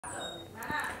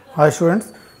Hi students,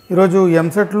 ఈరోజు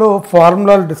ఎంసెట్లో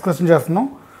ఫార్ములాలు discussion చేస్తున్నాం.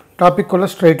 టాపిక్ కూడా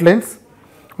స్ట్రైట్ లైన్స్.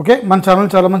 ఓకే, మన ఛానల్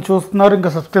చాలామంది చూస్తున్నారు, ఇంకా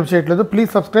సబ్స్క్రైబ్ చేయట్లేదు. Please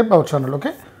subscribe our channel.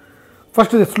 Okay,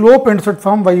 first ఇది slope intercept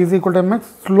form y is equal to mx.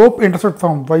 Slope intercept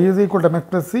form y is equal to mx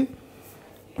plus c.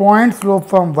 Point slope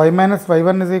form y minus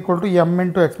y1 is equal to m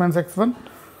into x minus x1.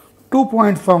 2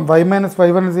 points form y minus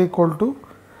y1 is equal to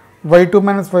y2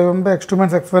 minus y1 by x2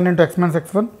 minus x1 into x minus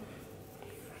x1.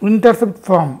 Intercept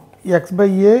form x by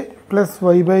a plus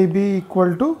y by b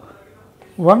equal to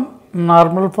 1.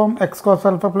 Normal form x cos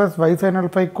alpha plus y sin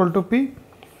alpha equal to p.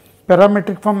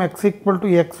 Parametric form x equal to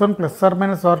x1 plus or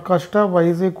minus r cos theta, y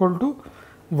is equal to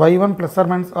y1 plus or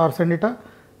minus r sin theta.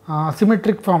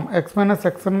 Symmetric form x minus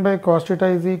x1 by cos theta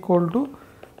is equal to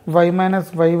y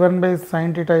minus y1 by sin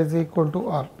theta is equal to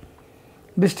r.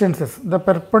 Distances. The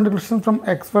perpendicular distance from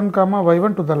x1 comma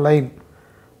y1 to the line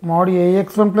mod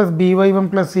ax1 plus by1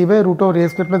 plus c by root over a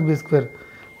square plus b square.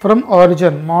 From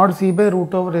origin mod c by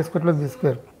root over a square plus b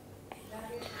square.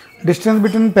 Distance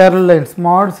between parallel lines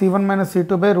mod c1 minus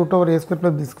c2 by root over a square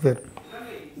plus b square.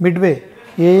 Midway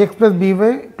ax plus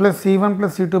by plus c1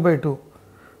 plus c2 by 2.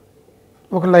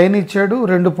 ఒక line ఇచ్చాడు,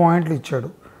 రెండు పాయింట్లు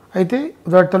ఇచ్చాడు, అయితే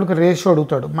వాటి తాలూకు ratio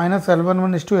అడుగుతాడు. Minus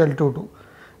L11:L22.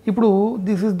 ఇప్పుడు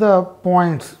దిస్ ఇస్ ద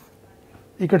పాయింట్స్.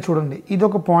 ఇక్కడ చూడండి, ఇది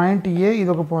ఒక పాయింట్ ఏ,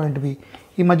 ఇది ఒక పాయింట్ బి.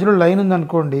 ఈ మధ్యలో లైన్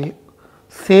ఉందనుకోండి,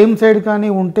 సేమ్ సైడ్ కానీ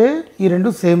ఉంటే ఈ రెండు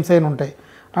సేమ్ సైన్ ఉంటాయి.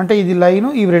 అంటే ఇది లైను,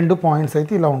 ఇవి రెండు పాయింట్స్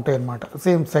అయితే ఇలా ఉంటాయి అన్నమాట,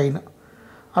 సేమ్ సైన్.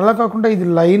 అలా కాకుండా ఇది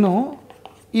లైను,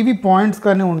 ఇవి పాయింట్స్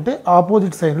కానీ ఉంటే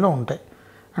ఆపోజిట్ సైన్లో ఉంటాయి.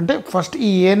 అంటే ఫస్ట్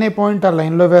ఈ ఏ అనే పాయింట్ ఆ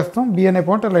లైన్లో వేస్తాం, బి అనే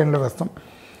పాయింట్ ఆ లైన్లో వేస్తాం.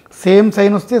 సేమ్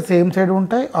సైన్ వస్తే సేమ్ సైడ్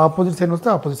ఉంటాయి, ఆపోజిట్ సైన్ వస్తే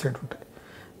ఆపోజిట్ సైడ్ ఉంటాయి.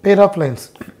 పేర్ ఆఫ్ లైన్స్,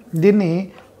 దీన్ని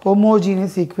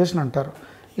హోమోజీనియస్ ఈక్వేషన్ అంటారు.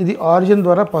 ఇది ఆరిజిన్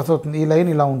ద్వారా పాస్ అవుతుంది. ఈ లైన్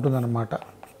ఇలా ఉంటుందన్నమాట.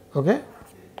 Okay,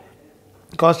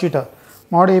 cos theta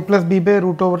mod a plus b by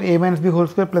root over a minus b whole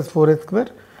square plus 4a square.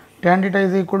 Tan theta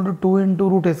is equal to 2 into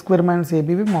root a square minus ab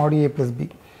by mod a plus b.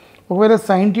 ఒకవేళ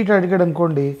sin theta అడిగాడు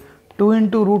అనుకోండి, 2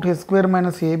 into root a square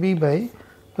minus ab by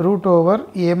root over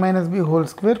a minus b whole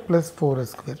square plus 4a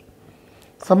square.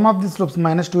 Sum of the slopes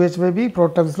minus 2h by b,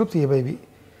 product of the slopes a by b.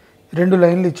 రెండు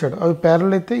లైన్లు ఇచ్చాడు, అవి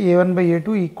parallel అయితే a1 by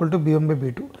a2 equal to b1 by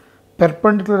b2.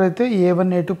 Perpendicular అయితే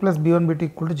a1 a2 plus b1 b2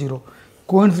 equal to 0.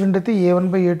 Coincident అయితే a1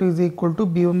 by a2 is equal to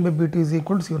b1 by b2 is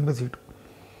equal to c1 by c2.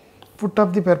 Foot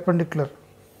of the perpendicular,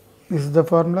 this is the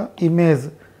formula. Image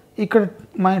ఇక్కడ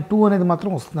 2 అనేది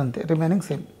మాత్రం వస్తుంది అంతే, remaining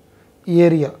same.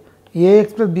 Area ax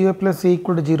plus by plus c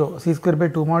equal to 0, c square by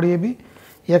 2 mod ab.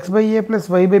 x by a plus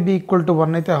y by b equal to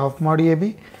 1 అయితే half mod ab.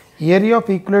 Area of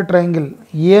equal triangle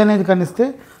ఏ అనేది కనిస్తే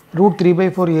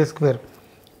 √3/4 a square.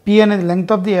 p అనేది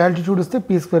length of the altitude ఇస్తే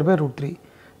p square by √3.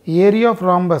 Area of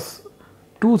rhombus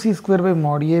 2c square by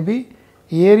mod ab.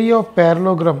 Area of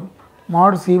parallelogram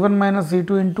mod c1 minus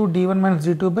c2 into d1 minus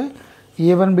d2 by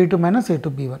a1 b2 minus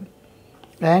a2 b1.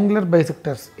 Angular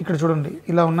bisectors ఇక్కడ చూడండి,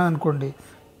 ఇలా ఉన్నదనుకోండి,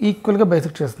 ఈక్వల్గా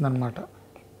bisect చేస్తుంది అనమాట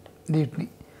వీటిని.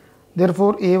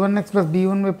 Therefore a1x plus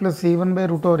b1y plus c1 by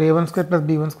root over a1 square plus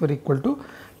b1 square equal to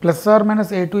plus are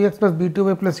minus a2x plus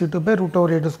b2y plus c2 by root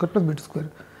over a2 square plus b2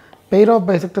 square. Pair of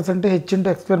bisectors అంటే h into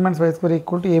x square minus y square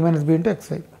equal to a minus b into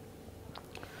xy.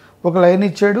 ఒక line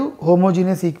ఇచ్చాడు,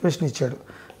 homogeneous equation ఇచ్చాడు.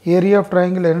 Area of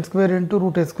triangle n square into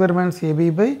root a square minus ab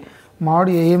by mod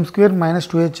am square minus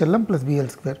 2hlm plus bl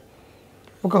square.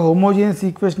 ఒక homogeneous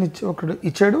equation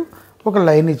ఇచ్చాడు, ఒక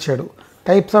line ఇచ్చాడు.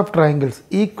 Types of triangles,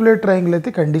 ఈక్వలేట్ triangle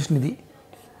అయితే condition ఇది.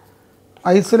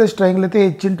 ఐసోలేస్ triangle అయితే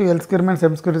h into l square minus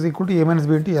m square is equal to a minus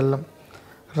b into lm.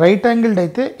 Right angled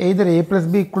అయితే either a plus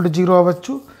b equal to 0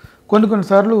 అవ్వచ్చు,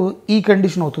 కొన్నిసార్లు ఈ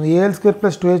కండిషన్ అవుతుంది, al square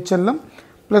plus 2hlm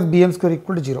plus bm square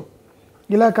equal to 0.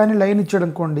 ఇలా కానీ line ఇచ్చాడు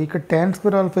అనుకోండి, ఇక్కడ tan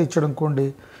స్క్వేర్ ఆల్ఫా ఇచ్చాడు అనుకోండి,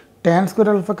 tan స్క్వేర్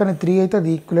ఆల్ఫా కానీ 3 అయితే అది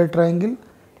ఈక్వలేట్ ట్రయాంగిల్,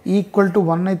 ఈక్వల్ టు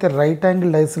 1 అయితే right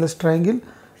angle ఐసోలేస్ triangle,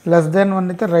 less than 1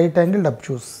 అయితే right angle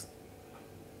obtuse.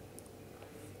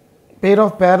 Pair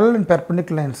of parallel and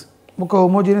perpendicular lines, ఒక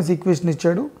హోమోజీనియస్ ఈక్వేషన్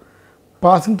ఇచ్చాడు,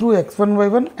 passing through x1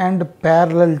 y1 and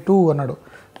parallel to అన్నాడు.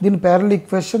 దీని ప్యారలల్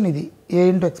ఈక్వేషన్ ఇది, a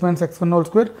into x minus x1 whole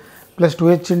square plus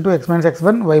 2h into x minus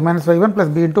x1 y minus y1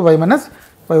 plus b into y minus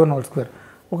y1 whole square.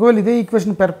 ఒకవేళ ఇదే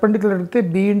equation perpendicular అడిగితే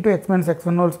b into x minus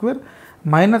x1 whole square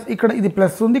minus, ఇక్కడ ఇది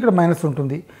plus ఉంది, ఇక్కడ minus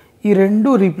ఉంటుంది, ఈ రెండు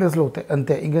రీప్లేస్లో అవుతాయి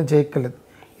అంతే, ఇంకేం చేయక్కర్లేదు.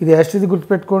 ఇది యాస్టిది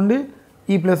గుర్తుపెట్టుకోండి,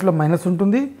 ఈ ప్లేస్లో మైనస్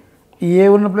ఉంటుంది, ఏ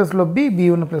ఉన్న ప్లేస్లో బి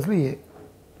ఉన్న ప్లేస్లో ఏ.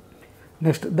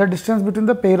 Next the distance between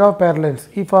the pair of ప్యారలైన్స్,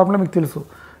 ఈ ఫార్ములా మీకు తెలుసు,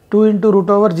 2 into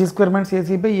root over g square minus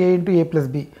ac by a into a plus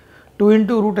b, 2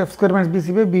 into root f square minus bc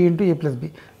by b into a plus b.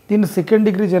 దీన్ని second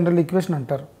degree general equation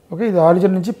అంటారు. Okay, ఇది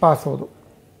origin నుంచి pass అవ్వదు.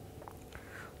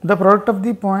 The product of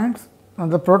the points,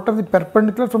 the product of the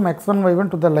perpendicular from x1 y1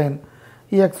 to the line.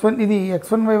 ఈ x1 ఇది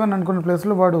x1 y1 అనుకున్న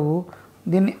ప్లేస్లో వాడు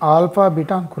దీన్ని ఆల్ఫా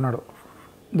బీటా అనుకున్నాడు.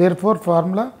 There four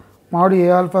formula mod A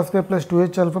alpha square plus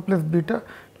 2h alpha plus beta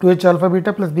 2h alpha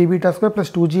beta plus be beta square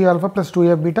plus 2g alpha plus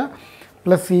 2f beta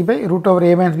plus c by root over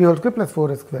a minus b whole square plus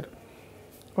 4a square.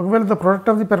 ఒకవేళ the product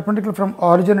of the perpendicular from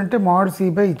origin అంటే mod c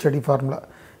by ఇచ్చాడు ఈ formula.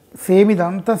 Same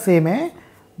ఇదంతా సేమే,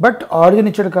 but origin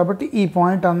ఇచ్చాడు కాబట్టి ఈ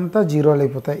point అంతా జీరోలు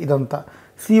అయిపోతాయి. ఇదంతా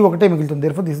c ఒకటే మిగులుతుంది.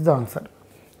 There four this is the answer.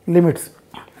 Limits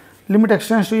limit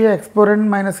x tends to a x power n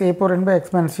minus a power n by x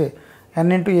minus a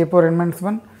n into a power n minus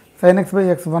 1 sin x by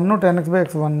x 1 tan x by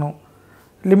x 1.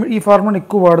 Limit ఈ ఫార్ములాని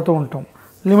ఎక్కువ వాడుతూ ఉంటాం.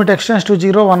 Limit x tends to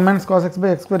 0 1 minus cos x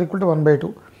by x square equal to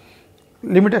 1/2.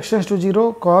 Limit x tends to 0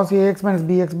 cos ax minus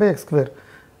bx by x square.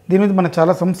 దీని మీద మనం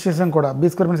చాలా sums చేసాం కూడా. b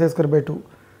square minus a square by 2.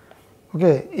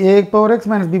 Okay, a power x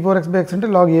minus b power x by x అంటే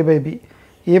log a by b.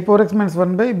 a power x minus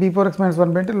 1 by b power x minus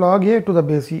 1 by అంటే log a to the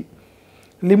base e.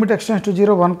 Limit x tends to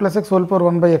 0 1 plus x whole power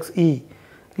 1 by x e.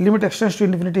 Limit x tends to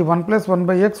infinity 1 plus 1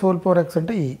 by x whole power x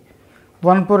అంటే e.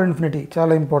 1 power infinity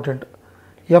చాలా important.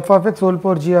 f of x whole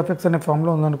power g of x అనే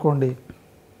ఫామ్లో ఉందనుకోండి.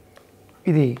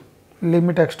 ఇది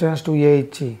limit x tends to a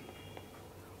ఇచ్చి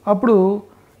అప్పుడు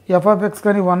f of x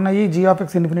కానీ 1 అయ్యి g ఆఫ్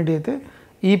x ఇన్ఫినిటీ అయితే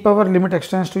ఈ power limit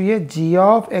x tends to a g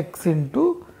of x into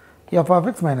f of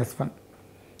x minus 1.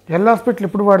 L hospital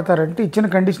ఎప్పుడు వాడతారంటే ఇచ్చిన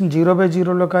కండిషన్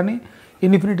 0/0లో కానీ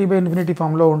ఇన్ఫినిటీ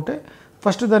ఫామ్లో ఉంటే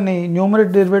ఫస్ట్ దాన్ని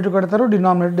న్యూమరేటర్ డెరివేటివ్ కడతారు,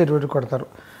 డినామినేటర్ డెరివేటివ్ కడతారు.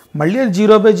 మళ్ళీ అది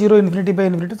 0/0 ఇన్ఫినిటీ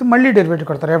మళ్ళీ డెరివేటివ్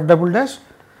కడతారు, f double dash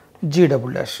g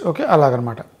double dash. Okay,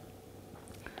 అలాగనమాట.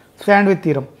 Sandwich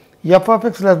theorem f of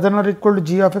x less than are equal to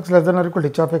g of x less than are equal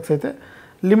to h of x అయితే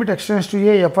limit x tends to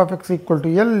a f of x equal to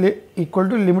l equal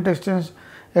to limit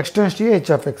x tends to a h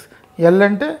of x. l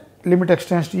అంటే limit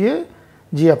x tends to a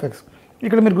g of x.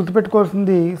 ఇక్కడ మీరు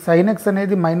గుర్తుపెట్టుకోవాల్సింది sin x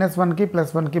అనేది -1కి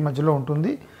 +1కి మధ్యలో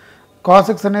ఉంటుంది. cos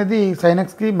x అనేది sin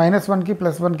xకి -1కి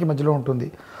 +1కి మధ్యలో ఉంటుంది.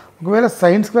 ఒకవేళ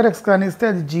sin స్క్వేర్ x కానీ ఇస్తే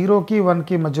అది 0కి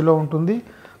 1కి మధ్యలో ఉంటుంది.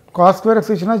 cos స్క్వేర్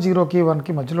x ఇచ్చినా 0కి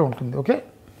 1కి మధ్యలో ఉంటుంది. ఓకే,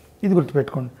 ఇది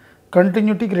గుర్తుపెట్టుకోండి.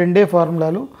 కంటిన్యూటీకి రెండే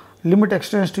ఫార్ములాలు. Limit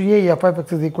x tends to a f of x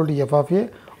is equal to f of a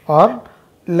are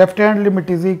left hand limit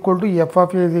is equal to f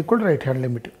of a is equal to right hand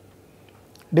limit.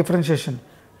 Differentiation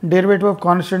derivative of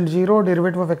constant 0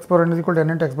 derivative of x power n is equal to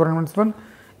n into x power n minus 1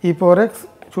 e power x.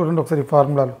 చూడండి ఒకసారి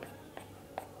ఫార్ములాలు.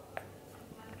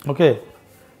 Okay,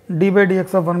 d by dx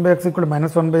of 1 by x equal to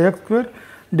minus 1 by x square.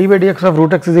 d by dx of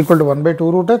root x is equal to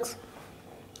 1/2 route x.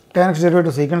 tan x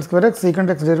derivative secant square x, secant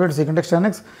x derivative secant x tan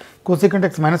x, cosecant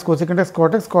x minus cosecant x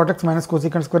cot x, cot x minus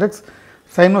cosecant square x,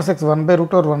 sin inverse x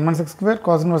 1/√1 minus x square,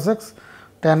 cos inverse x,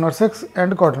 tan inverse x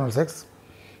and cot inverse x.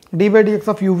 d by dx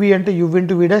of uv అంటే u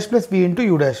into v dash plus v into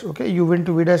u dash. Okay, u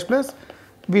into v dash plus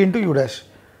v into u dash.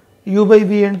 u by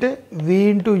v అంటే v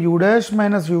into u dash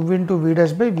minus u into v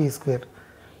dash by v square.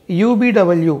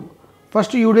 ubw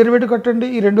first u derivative కట్టండి,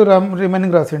 ఈ రెండు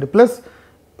remaining రాసేయండి, plus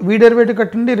v derivative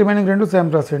కట్టండి, remaining రెండు same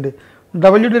రాసేయండి,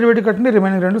 w derivative కట్టండి,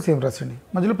 remaining రెండు same రాసేయండి,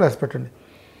 మధ్యలో plus పెట్టండి.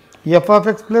 f of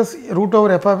x plus root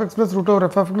over f of x plus root over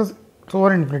f of x plus so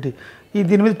on infinity. ఈ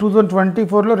దీని మీద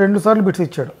 2024లో 2 సార్లు బిట్స్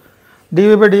ఇచ్చాడు. dy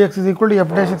by dx is equal to f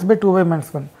dash x by 2y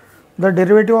minus 1. The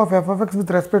derivative of f of x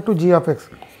with respect to g of x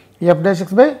f dash x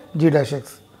by g dash x.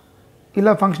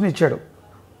 ఇలా function ఇచ్చాడు.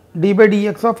 d by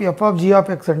dx of f of g of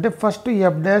x అంటే first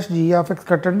f dash g of x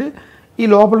కట్టండి, ఈ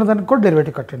లోపల దానికి కూడా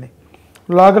derivative కట్టండి.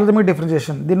 Logarithmic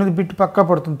differentiation దీని మీద బిట్ పక్కా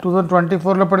పడుతుంది.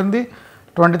 2024లో పడింది,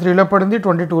 23లో పడింది,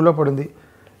 22లో పడింది.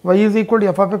 y is equal to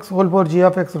f of x whole power g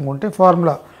of x అనుకుంటే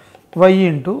formula y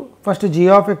into first g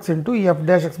of x into f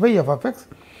dash x by f of x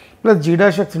plus g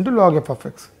dash x into log f of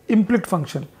x. ఇంప్లిట్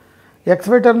function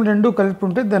xy term రెండు కలిపి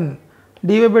ఉంటే then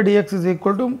dy by dx is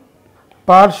equal to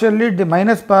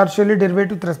minus partially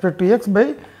derivative with respect to x by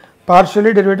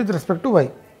partially derivative with respect to y.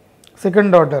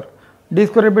 Second order d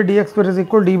square by dx square is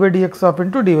equal d by dx of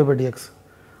into dy by dx.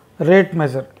 Rate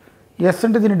measure s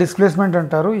అంటే దీన్ని displacement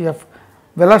అంటారు. f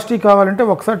velocity కావాలంటే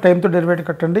ఒకసారి టైంతో derivative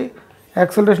కట్టండి,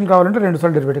 acceleration కావాలంటే 2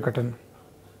 సార్లు derivative కట్టండి.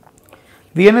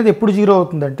 v అనేది ఎప్పుడు 0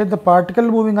 అవుతుందంటే the particle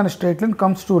moving on straight line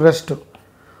comes to rest,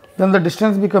 then the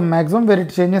distance become maximum wear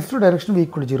it changes to direction v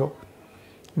equal 0.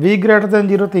 v greater than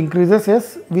 0 increases s,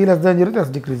 v less than 0 s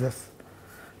decreases.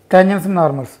 Tangents and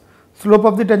normals slope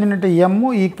of the టెంజెంట్ అంటే m,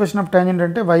 equation of టెంజెంట్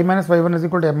అంటే y minus y1 is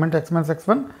equal to m into x minus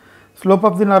x1. Slope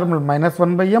of the normal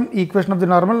 -1/m, equation of the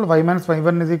normal y minus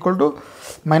y1 is equal to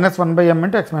 -1/m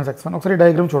into x minus x1. ఒకసారి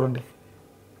diagram చూడండి.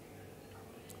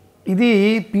 ఇది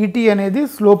pt అనేది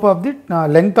slope of the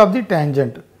length of the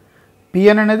tangent,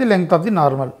 pn అనేది length of the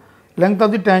normal. Length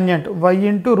of the tangent y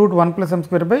into √1 + m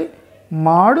square by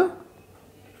mod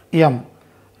m.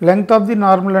 Length of the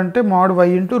normal అంటే mod y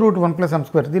into √1 + m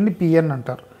square, దీన్ని pn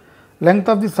అంటారు. Length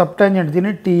of the sub tangent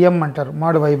దీన్ని tm అంటారు,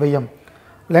 mod y by m.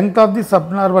 Length of the sub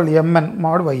normal mn,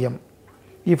 mod ym.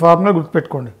 ఈ formula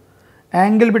గుర్తుపెట్టుకోండి.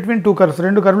 Angle between two curves,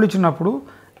 రెండు కర్వ్లు ఇచ్చినప్పుడు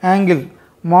angle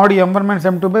mod m1 minus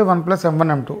m2 by 1 plus m1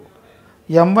 m2.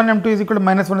 m1 m2 is equal to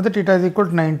 -1 అయితే θ is equal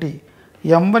to 90.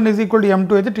 m1 is equal to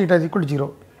m2 అయితే θ is equal to 0.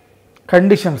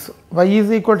 Conditions y is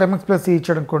equal to mx plus c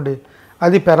ఇచ్చాడు అనుకోండి,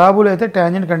 అది parabola అయితే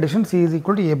tangent condition c is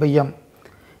equal to a by m.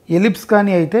 Ellipse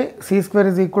కానీ అయితే c square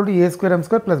is equal to a square m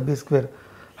square plus b square.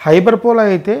 Hyperbola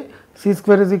అయితే c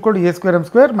square is equal to a square m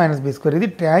square minus b square. ఇది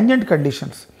tangent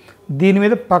conditions. దీని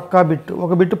మీద పక్కా bit,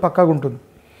 ఒక bit పక్కాగా ఉంటుంది.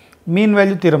 Mean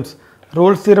value theorems,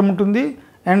 roles theorem ఉంటుంది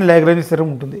and Lagrange theorem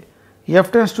ఉంటుంది. f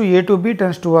tends to a to b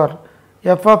tends to r.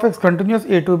 f of x continuous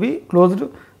a to b closed,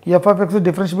 f of x is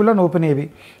differentiable on open ab.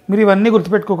 మీరు ఇవన్నీ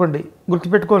గుర్తుపెట్టుకోకండి,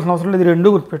 గుర్తుపెట్టుకోవాల్సిన అవసరం లేదు, రెండు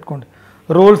గుర్తుపెట్టుకోండి.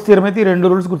 Roles theorem అయితే ఈ రెండు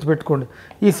రూల్స్ గుర్తుపెట్టుకోండి.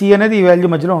 ఈ c అనేది ఈ వాల్యూ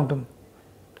మధ్యలో ఉంటుంది,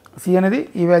 c అనేది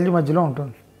ఈ వాల్యూ మధ్యలో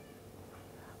ఉంటుంది.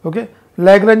 ఓకే,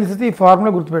 లాగ్రాంజ్ అయితే ఈ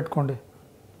ఫార్ములా గుర్తుపెట్టుకోండి.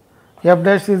 f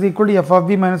dash is equal to f of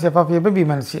b minus f of a by b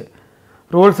minus a.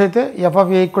 Roles అయితే f of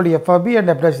a equal to f of b and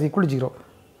f dash is equal to 0.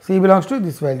 c belongs to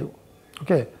this value.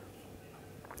 Okay,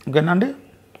 ఓకేనండి,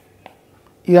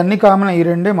 ఇవన్నీ common, ఈ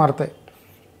రెండే మారుతాయి.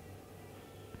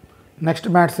 Next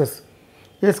matrices.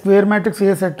 A square matrix A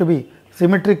set to be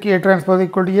symmetric A transpose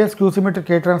equal to A, skew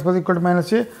symmetric A transpose equal to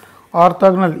minus A,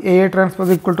 orthogonal A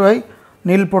transpose equal to I,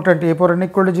 Neel potent A power n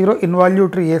equal to 0,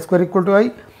 ఇన్వాల్యూటరీ A square equal to I,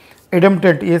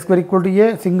 idempotent a square equal to a,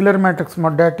 singular matrix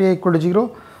mod dat a equal to 0,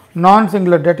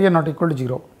 non-singular dat a not equal to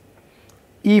 0.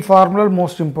 E formula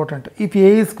most important. If a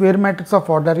is square matrix of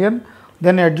order n,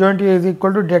 then adjoint a is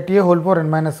equal to dat a whole power n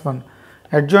minus 1.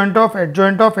 Adjoint of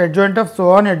so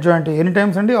on adjoint a. Any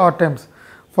times and or times.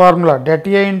 Formula dat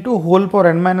a into whole power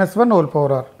n minus 1 whole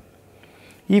power r.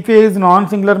 If a is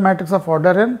non-singular matrix of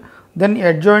order n, then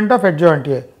adjoint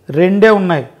a. రెండే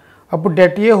ఉన్నాయి, అప్పుడు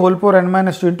dat a whole power n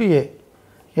minus 2 into a.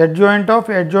 adjoint of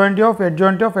r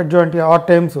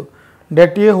times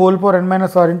dat a whole power n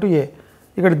minus r into a.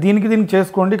 ఇక్కడ దీనికి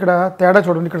చేసుకోండి, ఇక్కడ తేడా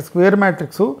చూడండి, ఇక్కడ స్క్వేర్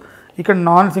మ్యాట్రిక్స్, ఇక్కడ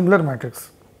non singular matrix.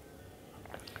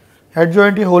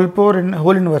 adjoint a whole power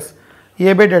whole inverse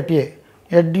a by dat a.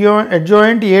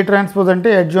 adjoint a transpose అంటే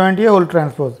adjoint a whole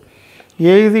transpose.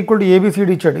 a is equal to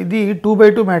abcd ఇచ్చాడు, ఇది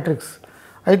 2/2 మ్యాట్రిక్స్.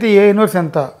 అయితే a ఇన్వర్స్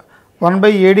ఎంత,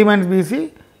 1/ad minus bc.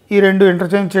 ఈ రెండు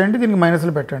interchange చేయండి, దీనికి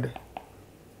మైనస్లు పెట్టండి.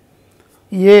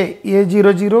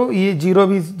 a0 ఈ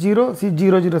 0b0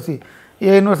 c0 c.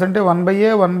 ఏ ఇన్వర్స్ అంటే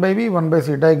 1/a 1/b 1/c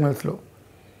డయాగ్నల్స్లో.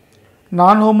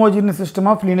 Non homogeneous system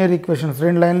of linear equations,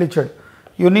 రెండు లైన్లు ఇచ్చాడు.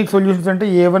 యూనిక్ సొల్యూషన్స్ అంటే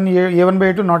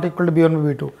a1/a2 not equal to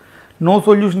b1/b2. No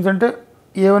solutions అంటే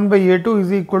a1/a2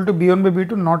 is equal to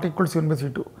b1/b2 not equal to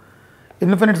c1/c2.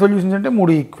 Infinite solutions అంటే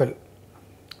 3 equal.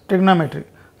 Trigonometry,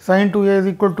 sin 2a is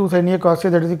equal to sin a cos a,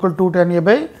 that is equal to 2 tan a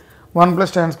by 1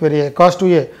 plus tan square a. Cos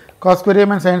 2a, cos square a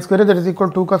minus sin square a, that is equal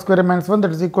to 2 cos square a minus 1,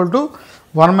 that is equal to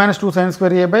 1 minus 2 sin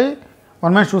square a by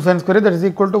 1 minus 2 sin square a, that is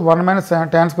equal to 1 minus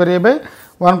tan square a by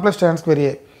 1 plus tan square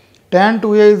a. Tan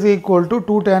 2a is equal to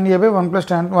 2 tan a by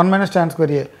 1 minus tan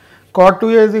square a. Cot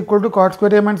 2a is equal to cot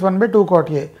square a minus 1 by 2 cot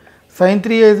a. Sin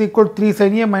 3a is equal to 3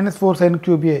 sin a minus 4 sin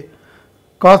cube a.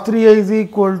 Cos 3a is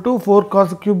equal to 4 cos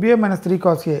cube a minus 3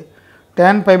 cos a.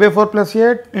 Tan pi by 4 plus a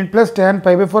plus tan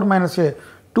pi by 4 minus a,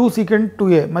 2 secant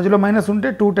 2a, మధ్యలో minus ఉంటే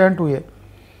 2 tan 2a.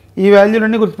 ఈ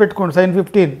వాల్యూలన్నీ గుర్తుపెట్టుకోండి. sin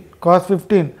 15, cos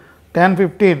 15, tan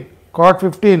 15, cot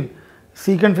 15,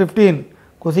 secant 15,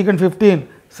 cosecant 15,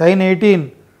 sin 18,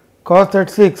 cos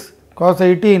 36, cos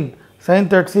 18, sin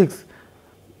 36.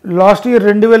 Last year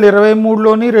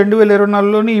 2023లోని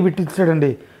 2024లోని ఈ bit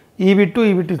ఇచ్చాడండి, ఈ bit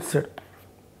ఇచ్చాడు.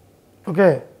 Okay,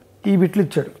 ఈ బిట్లు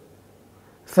ఇచ్చాడు.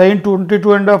 sin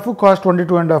 22.5, cos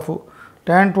 22.5,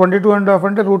 tan 22.5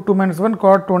 అంటే √2 minus 1,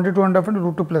 cot 22.5 అంటే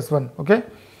 √2 plus 1. Okay,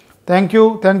 thank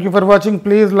you for watching.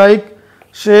 Please like,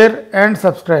 share and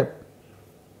subscribe.